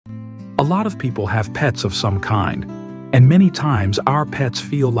A lot of people have pets of some kind, and many times our pets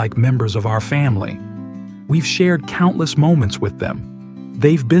feel like members of our family. We've shared countless moments with them.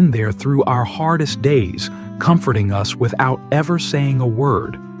 They've been there through our hardest days, comforting us without ever saying a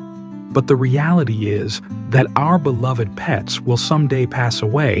word. But the reality is that our beloved pets will someday pass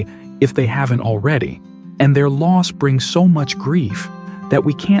away if they haven't already, and their loss brings so much grief that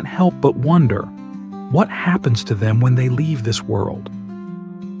we can't help but wonder, what happens to them when they leave this world?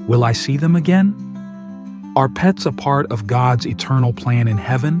 Will I see them again? Are pets a part of God's eternal plan in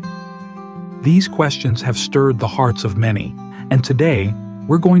heaven? These questions have stirred the hearts of many, and today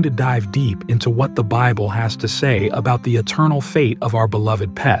we're going to dive deep into what the Bible has to say about the eternal fate of our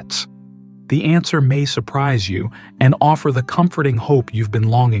beloved pets. The answer may surprise you and offer the comforting hope you've been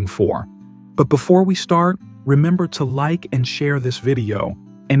longing for. But before we start, remember to like and share this video,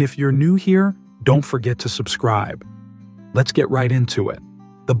 and if you're new here, don't forget to subscribe. Let's get right into it.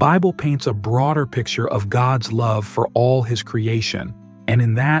 The Bible paints a broader picture of God's love for all His creation, and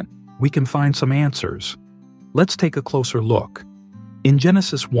in that, we can find some answers. Let's take a closer look. In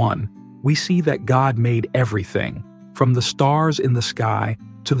Genesis 1, we see that God made everything, from the stars in the sky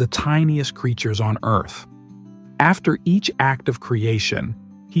to the tiniest creatures on earth. After each act of creation,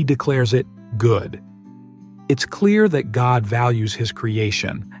 He declares it good. It's clear that God values His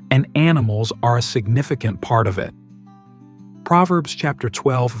creation, and animals are a significant part of it. Proverbs chapter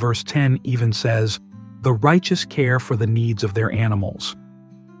 12 verse 10 even says, "The righteous care for the needs of their animals."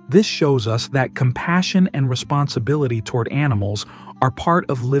 This shows us that compassion and responsibility toward animals are part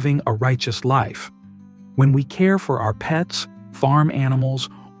of living a righteous life. When we care for our pets, farm animals,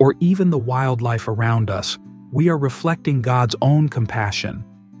 or even the wildlife around us, we are reflecting God's own compassion.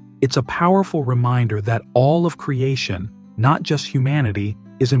 It's a powerful reminder that all of creation, not just humanity,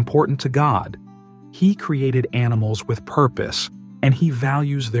 is important to God. He created animals with purpose, and He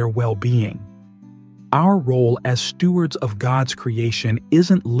values their well-being. Our role as stewards of God's creation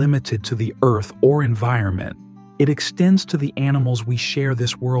isn't limited to the earth or environment. It extends to the animals we share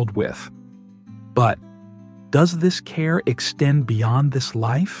this world with. But does this care extend beyond this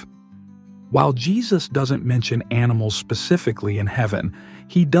life? While Jesus doesn't mention animals specifically in heaven,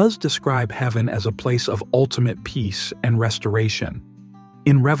 He does describe heaven as a place of ultimate peace and restoration.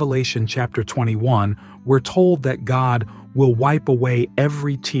 In Revelation chapter 21, we're told that God will wipe away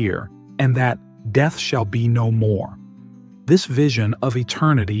every tear and that death shall be no more. This vision of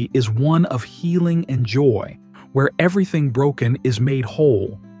eternity is one of healing and joy, where everything broken is made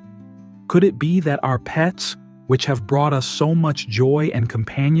whole. Could it be that our pets, which have brought us so much joy and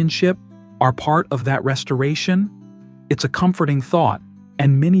companionship, are part of that restoration? It's a comforting thought,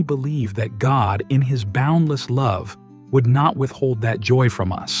 and many believe that God, in His boundless love, would not withhold that joy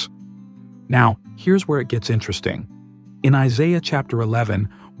from us. Now, here's where it gets interesting. In Isaiah chapter 11,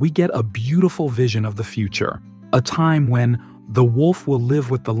 we get a beautiful vision of the future, a time when the wolf will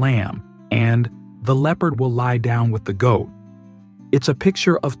live with the lamb and the leopard will lie down with the goat. It's a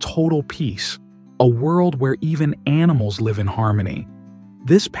picture of total peace, a world where even animals live in harmony.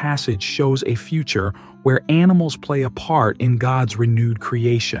 This passage shows a future where animals play a part in God's renewed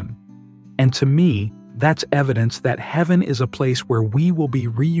creation. And to me, that's evidence that heaven is a place where we will be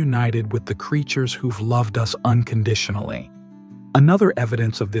reunited with the creatures who've loved us unconditionally. Another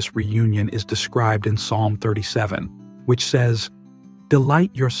evidence of this reunion is described in Psalm 37, which says,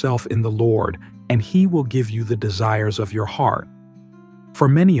 "Delight yourself in the Lord, and He will give you the desires of your heart." For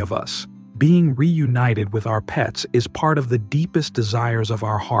many of us, being reunited with our pets is part of the deepest desires of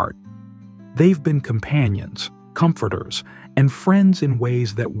our heart. They've been companions, comforters, and friends in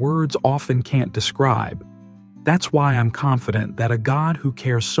ways that words often can't describe. That's why I'm confident that a God who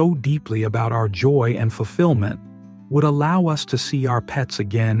cares so deeply about our joy and fulfillment would allow us to see our pets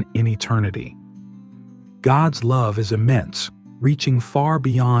again in eternity. God's love is immense, reaching far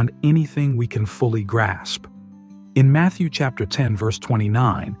beyond anything we can fully grasp. In Matthew chapter 10 verse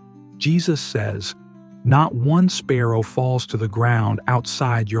 29, Jesus says, "Not one sparrow falls to the ground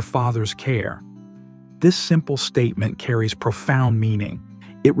outside your Father's care." This simple statement carries profound meaning.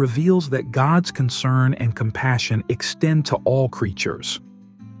 It reveals that God's concern and compassion extend to all creatures.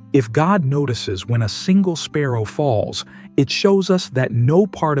 If God notices when a single sparrow falls, it shows us that no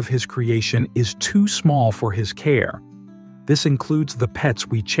part of His creation is too small for His care. This includes the pets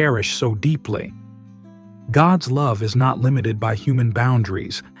we cherish so deeply. God's love is not limited by human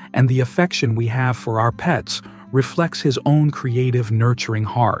boundaries, and the affection we have for our pets reflects His own creative, nurturing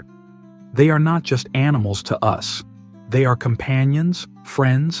heart. They are not just animals to us. They are companions,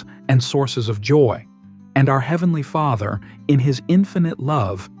 friends, and sources of joy. And our Heavenly Father, in His infinite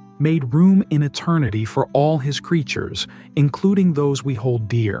love, made room in eternity for all His creatures, including those we hold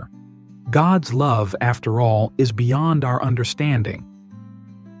dear. God's love, after all, is beyond our understanding.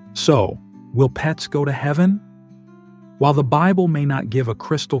 So, will pets go to heaven? While the Bible may not give a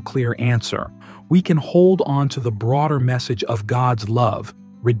crystal clear answer, we can hold on to the broader message of God's love,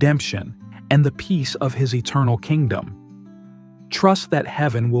 redemption, and the peace of His eternal kingdom. Trust that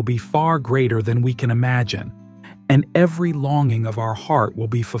heaven will be far greater than we can imagine, and every longing of our heart will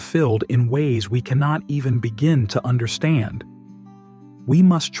be fulfilled in ways we cannot even begin to understand. We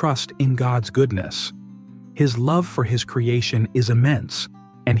must trust in God's goodness. His love for His creation is immense,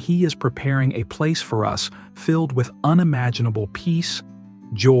 and He is preparing a place for us filled with unimaginable peace,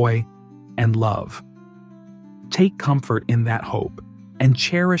 joy, and love. Take comfort in that hope and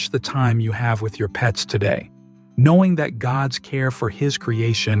cherish the time you have with your pets today, knowing that God's care for His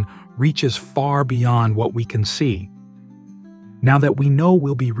creation reaches far beyond what we can see. Now that we know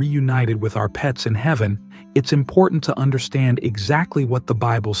we'll be reunited with our pets in heaven, it's important to understand exactly what the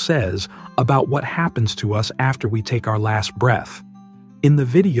Bible says about what happens to us after we take our last breath. In the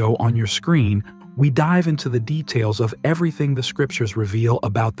video on your screen, we dive into the details of everything the scriptures reveal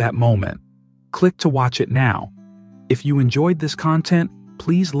about that moment. Click to watch it now. If you enjoyed this content,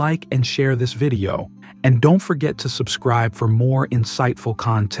 please like and share this video, and don't forget to subscribe for more insightful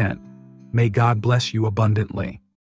content. May God bless you abundantly.